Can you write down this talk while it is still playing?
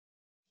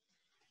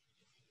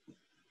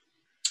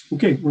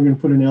Okay, we're going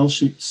to put an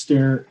L-shaped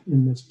stair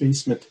in this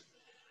basement.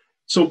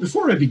 So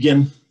before I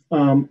begin,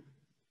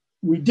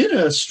 we did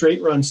a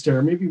straight run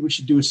stair. Maybe we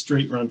should do a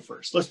straight run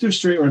first. Let's do a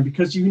straight run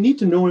because you need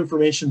to know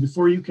information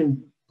before you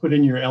can put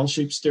in your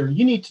L-shaped stair.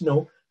 You need to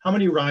know how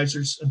many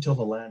risers until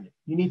the landing.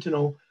 You need to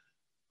know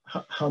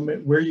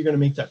where you're going to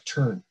make that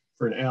turn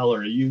for an L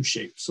or a U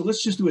shape. So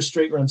let's just do a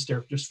straight run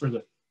stair just for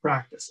the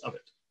practice of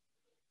it.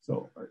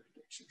 So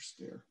architecture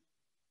stair.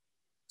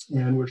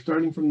 And we're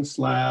starting from the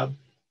slab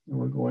and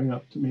we're going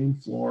up to main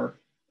floor.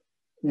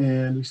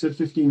 And we said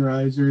 15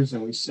 risers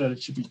and we said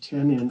it should be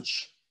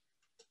 10-inch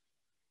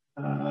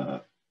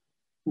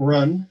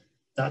run.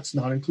 That's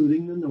not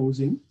including the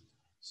nosing.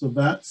 So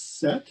that's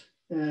set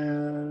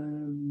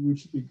and we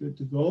should be good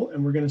to go.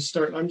 And we're going to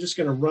start, I'm just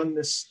going to run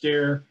this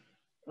stair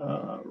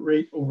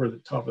right over the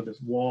top of this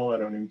wall. I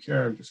don't even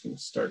care. I'm just going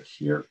to start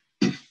here.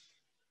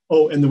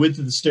 Oh, and the width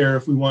of the stair,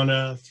 if we want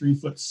a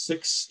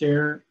 3'6"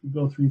 stair, we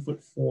go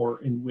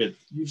 3'4" in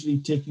width. Usually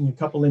taking a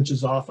couple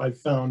inches off, I've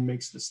found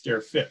makes the stair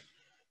fit.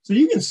 So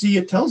you can see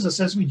it tells us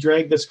as we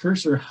drag this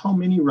cursor how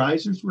many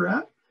risers we're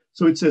at.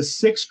 So it says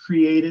 6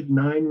 created,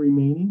 9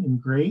 remaining in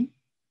gray.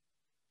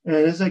 And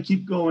as I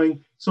keep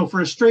going, so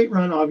for a straight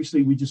run,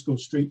 obviously we just go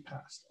straight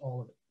past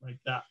all of it like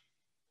that.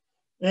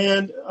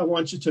 And I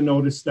want you to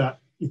notice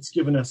that it's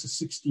given us a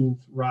 16th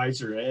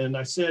riser. And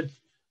I said,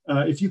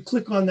 if you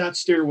click on that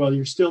stair while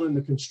you're still in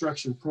the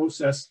construction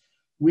process,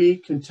 we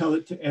can tell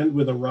it to end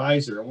with a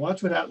riser. And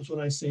watch what happens when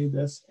I say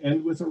this,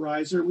 end with a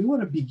riser. We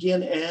want to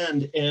begin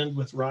and end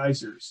with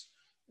risers.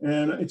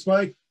 And it's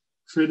my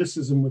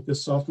criticism with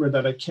this software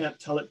that I can't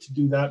tell it to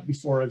do that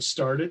before I've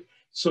started.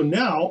 So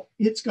now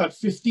it's got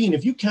 15.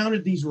 If you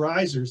counted these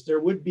risers, there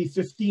would be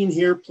 15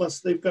 here, plus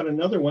they've got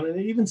another one, and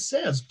it even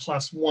says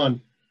 +1.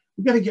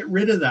 We've got to get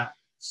rid of that.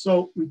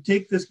 So we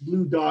take this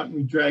blue dot and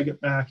we drag it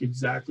back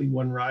exactly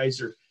 1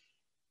 riser.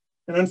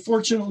 And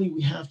unfortunately,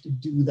 we have to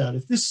do that.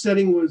 If this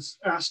setting was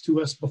asked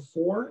to us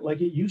before, like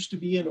it used to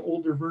be in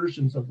older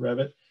versions of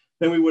Revit,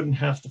 then we wouldn't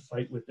have to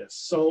fight with this.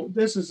 So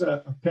this is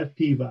a pet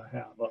peeve I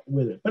have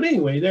with it. But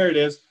anyway, there it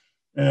is.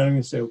 And I'm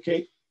going to say,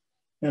 okay.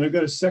 And I've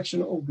got a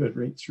section, oh good,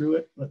 right through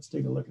it. Let's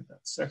take a look at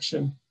that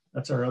section.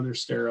 That's our other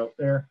stair out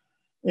there.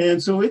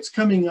 And so it's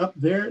coming up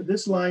there.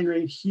 This line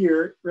right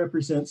here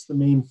represents the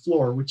main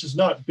floor, which is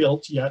not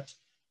built yet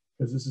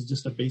because this is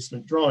just a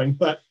basement drawing.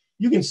 But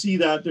you can see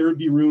that there would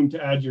be room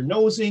to add your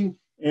nosing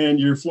and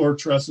your floor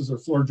trusses or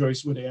floor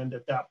joists would end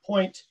at that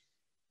point.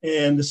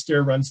 And the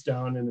stair runs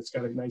down and it's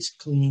got a nice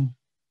clean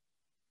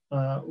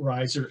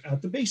riser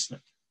at the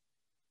basement.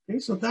 Okay,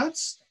 so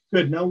that's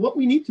good. Now what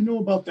we need to know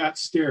about that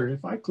stair,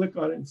 if I click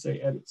on it and say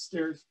edit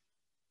stairs,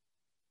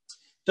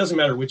 doesn't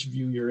matter which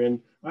view you're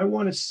in. I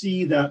want to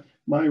see that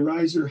my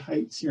riser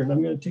heights here, and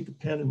I'm going to take a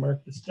pen and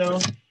mark this down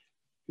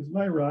because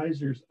my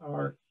risers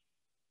are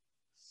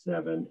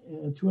 7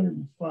 and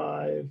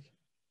 205,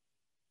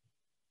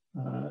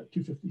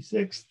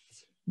 256.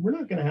 We're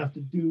not going to have to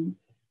do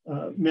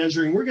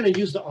measuring. We're going to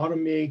use the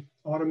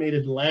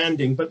automated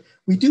landing, but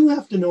we do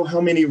have to know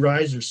how many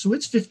risers. So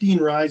it's 15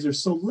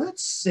 risers. So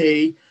let's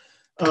say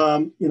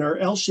in our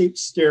L-shaped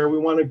stair, we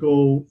want to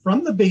go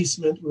from the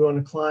basement, we want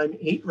to climb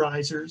 8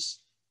 risers,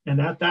 and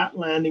at that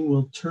landing,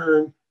 we'll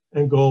turn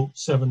and go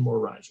 7 more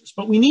risers.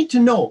 But we need to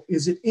know,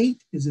 is it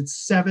 8? Is it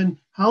 7?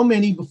 How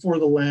many before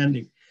the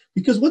landing?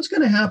 Because what's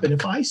going to happen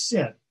if I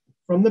said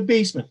from the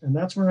basement, and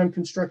that's where I'm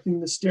constructing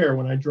the stair,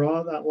 when I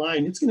draw that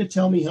line, it's going to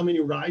tell me how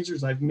many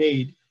risers I've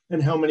made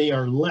and how many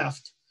are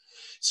left.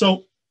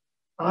 So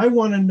I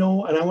want to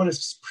know, and I want to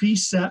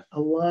preset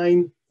a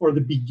line for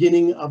the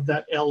beginning of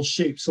that L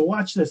shape. So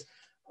watch this.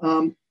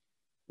 I'm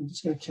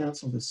just going to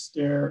cancel this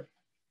stair.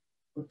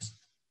 Oops.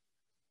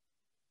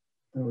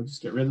 And we'll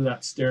just get rid of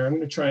that stair. I'm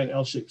going to try an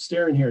L-shaped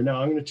stair in here.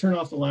 Now I'm going to turn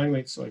off the line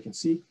weight so I can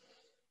see.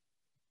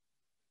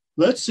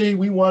 Let's say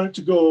we want it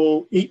to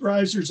go 8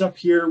 risers up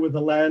here with a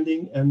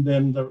landing and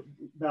then the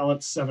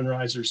balance 7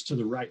 risers to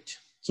the right.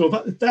 So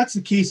if that's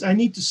the case, I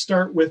need to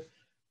start with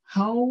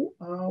how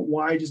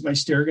wide is my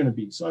stair going to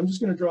be? So I'm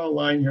just going to draw a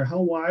line here.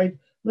 How wide?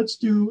 Let's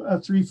do a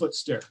 3-foot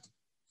stair.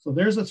 So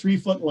there's a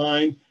 3-foot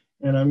line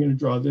and I'm going to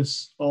draw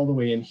this all the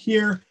way in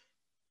here.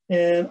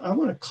 And I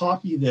want to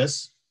copy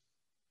this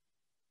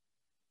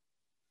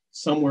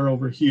somewhere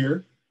over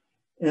here.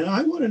 And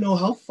I want to know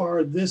how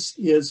far this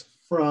is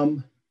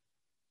from,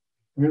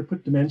 I'm going to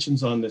put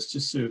dimensions on this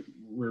just so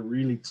we're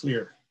really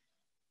clear.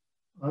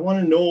 I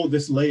want to know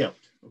this layout,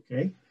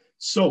 okay?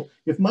 So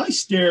if my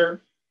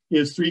stair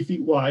is 3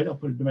 feet wide, I'll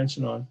put a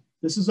dimension on.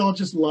 This is all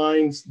just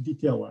lines,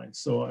 detail lines,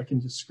 so I can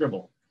just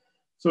scribble.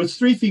 So it's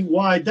 3 feet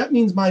wide. That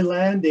means my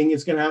landing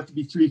is going to have to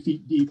be 3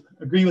 feet deep.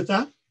 Agree with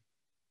that?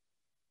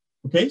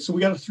 Okay, so we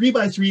got a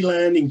 3x3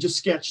 landing just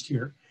sketched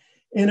here.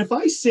 And if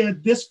I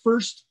said this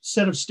first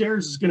set of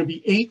stairs is going to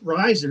be 8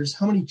 risers,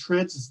 how many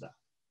treads is that?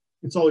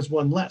 It's always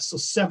 1 less. So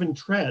 7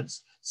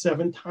 treads,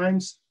 7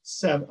 times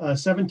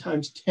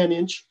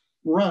 10-inch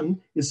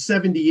run is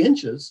 70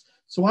 inches.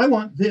 So I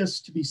want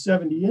this to be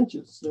 70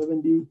 inches,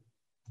 70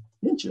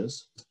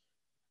 inches.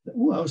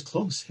 Oh, I was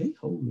close. Hey,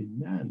 holy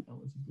man, that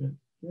was a good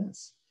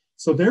guess.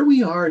 So there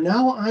we are.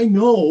 Now I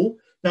know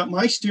that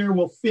my stair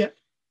will fit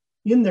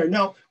in there.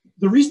 Now,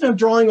 the reason I'm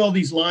drawing all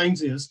these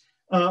lines is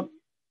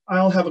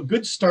I'll have a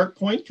good start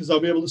point because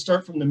I'll be able to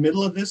start from the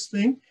middle of this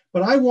thing,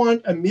 but I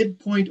want a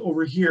midpoint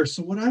over here.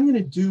 So what I'm going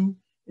to do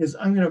is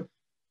I'm going to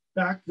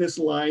back this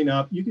line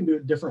up. You can do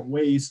it different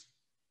ways.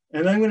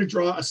 And I'm going to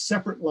draw a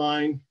separate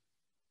line.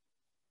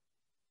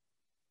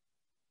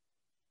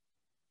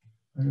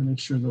 I'm going to make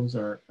sure those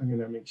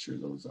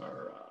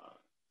are,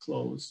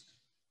 closed.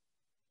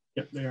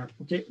 Yep, they are.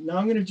 Okay, now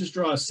I'm going to just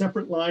draw a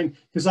separate line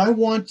because I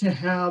want to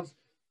have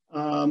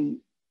a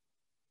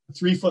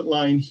 3-foot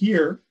line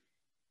here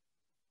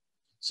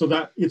so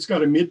that it's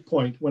got a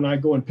midpoint when I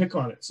go and pick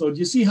on it. So do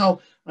you see how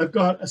I've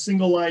got a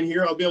single line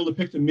here? I'll be able to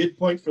pick the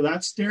midpoint for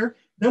that stair.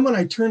 Then when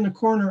I turn the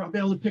corner, I'll be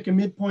able to pick a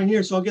midpoint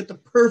here. So I'll get the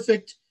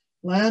perfect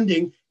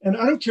landing. And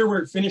I don't care where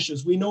it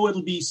finishes. We know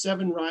it'll be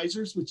 7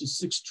 risers, which is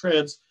 6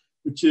 treads,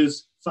 which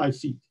is 5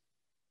 feet,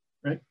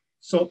 right?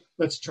 So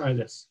let's try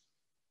this.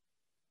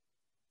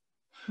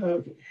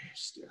 Okay,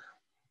 stair.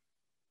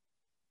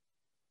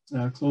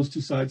 Close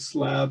 2-side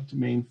slab to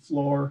main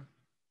floor.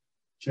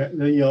 Check.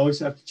 Then you always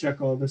have to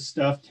check all this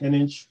stuff.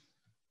 10-inch.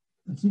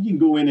 I think you can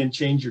go in and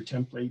change your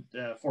template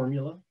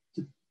formula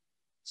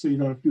so you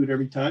don't have to do it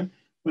every time.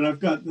 But I've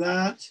got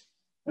that.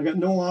 I got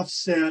no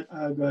offset.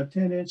 I've got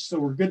 10-inch, so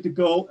we're good to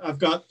go. I've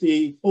got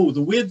the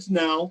width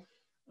now.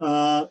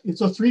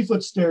 It's a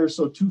 3-foot stair,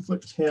 so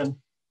 2'10"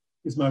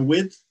 is my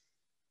width,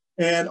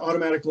 and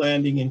automatic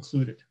landing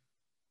included.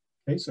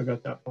 Okay, so I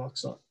got that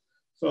box on.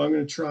 So I'm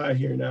going to try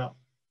here now.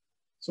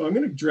 So I'm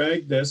going to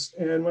drag this,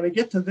 and when I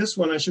get to this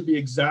one, I should be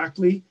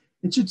exactly,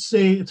 it should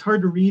say, it's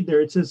hard to read there.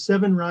 It says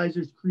 7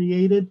 risers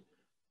created,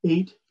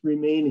 8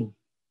 remaining.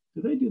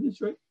 Did I do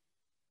this right?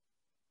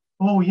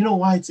 Oh, you know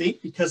why it's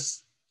 8?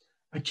 Because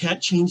I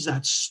can't change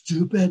that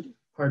stupid,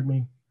 pardon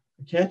me.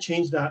 I can't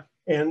change that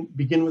and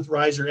begin with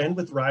riser, end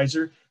with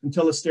riser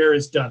until the stair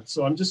is done.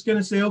 So I'm just going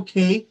to say,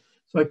 okay.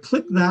 So I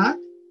click that,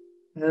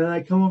 and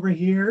I come over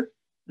here,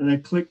 and I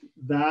click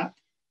that,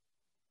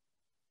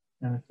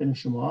 and I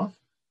finish them off,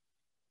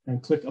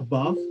 and click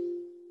above.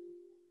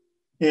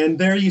 And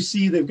there you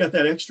see they've got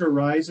that extra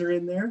riser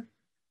in there.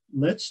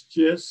 Let's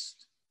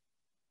just,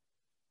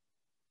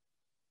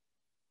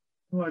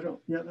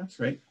 yeah, that's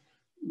right.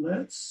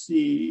 Let's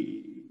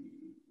see.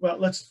 Well,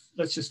 let's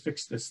just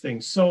fix this thing.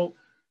 So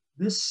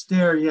this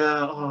stair,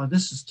 yeah, oh,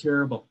 this is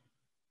terrible.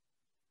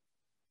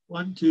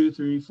 1, 2,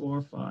 3,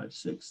 4, 5,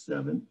 6,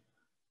 7.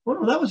 Oh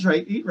no, that was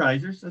right. 8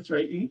 risers. That's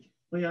right. 8.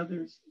 Oh yeah,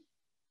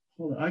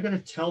 hold on. I gotta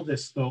tell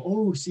this though.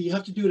 Oh, see, you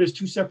have to do it as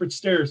 2 separate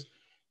stairs.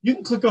 You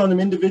can click on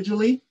them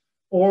individually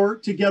or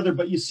together,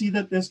 but you see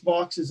that this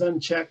box is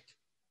unchecked.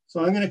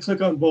 So I'm gonna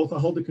click on both. I'll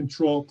hold the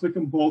control, click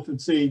them both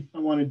and say, I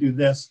wanna do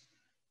this.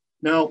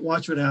 Now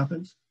watch what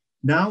happens.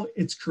 Now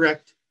it's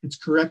correct. It's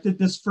corrected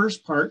this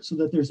first part so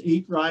that there's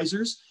 8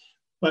 risers,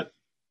 but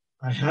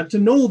I had to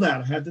know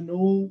that. I had to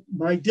know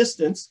my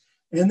distance.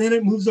 And then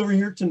it moves over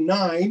here to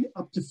 9,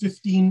 up to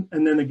 15,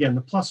 and then again,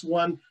 the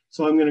 +1.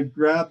 So I'm gonna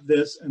grab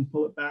this and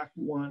pull it back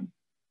 1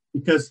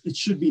 because it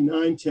should be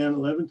 9, 10,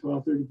 11,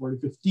 12, 13, 14,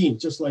 15,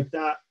 just like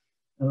that.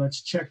 And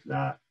let's check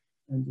that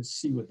and just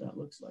see what that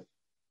looks like.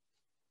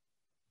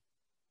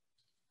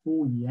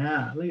 Oh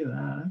yeah, look at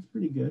that. That's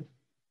pretty good.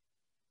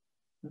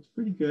 That's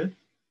pretty good.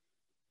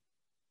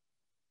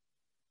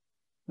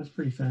 That's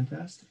pretty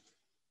fantastic.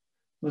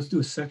 Let's do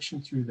a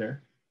section through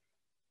there.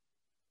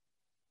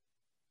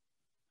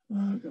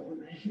 I've got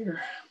one right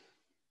here.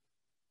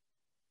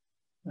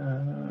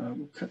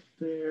 We'll cut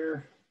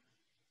there.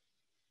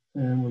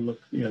 And we'll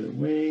look the other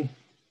way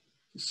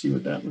to see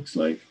what that looks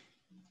like.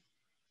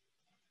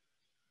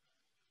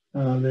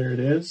 There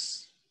it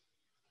is.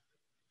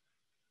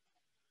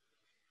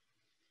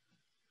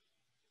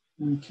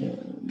 Okay,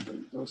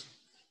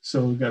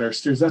 so we've got our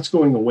stairs. That's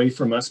going away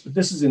from us, but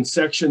this is in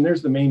section.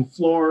 There's the main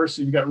floor.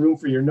 So you've got room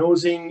for your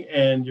nosing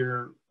and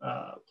your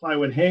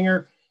plywood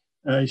hanger.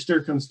 Your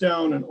stair comes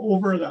down and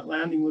over. That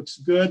landing looks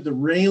good. The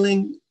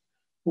railing,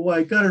 oh,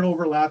 I got it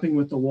overlapping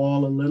with the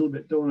wall a little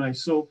bit, don't I?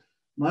 So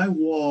my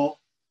wall,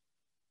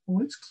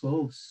 oh, it's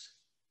close.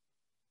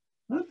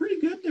 Well, pretty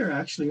good there,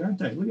 actually, aren't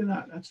they? Look at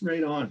that. That's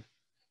right on.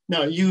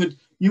 Now, you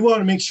want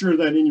to make sure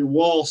that in your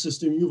wall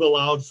system, you've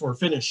allowed for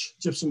finish,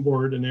 gypsum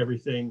board and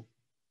everything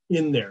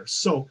in there.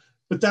 So,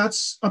 but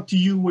that's up to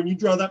you. When you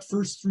draw that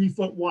first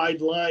 3-foot wide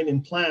line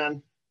in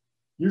plan,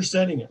 you're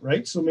setting it,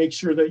 right? So make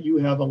sure that you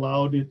have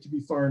allowed it to be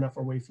far enough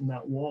away from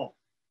that wall.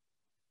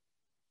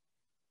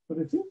 But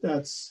I think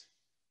that's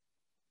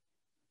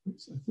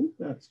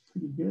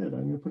pretty good.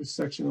 I'm going to put a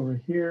section over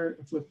here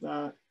and flip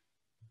that.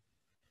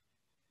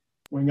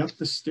 Going up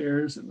the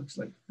stairs, it looks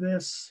like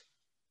this.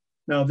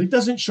 Now, it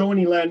doesn't show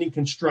any landing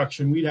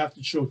construction. We'd have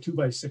to show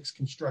 2x6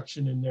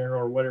 construction in there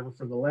or whatever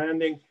for the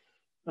landing.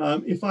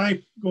 If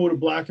I go to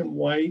black and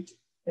white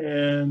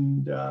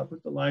and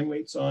put the line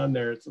weights on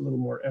there, it's a little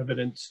more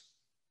evident.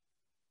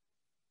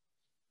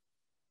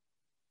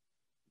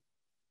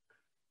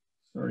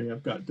 Sorry,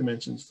 I've got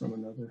dimensions from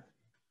another.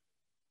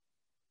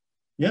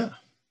 Yeah,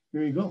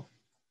 here you go.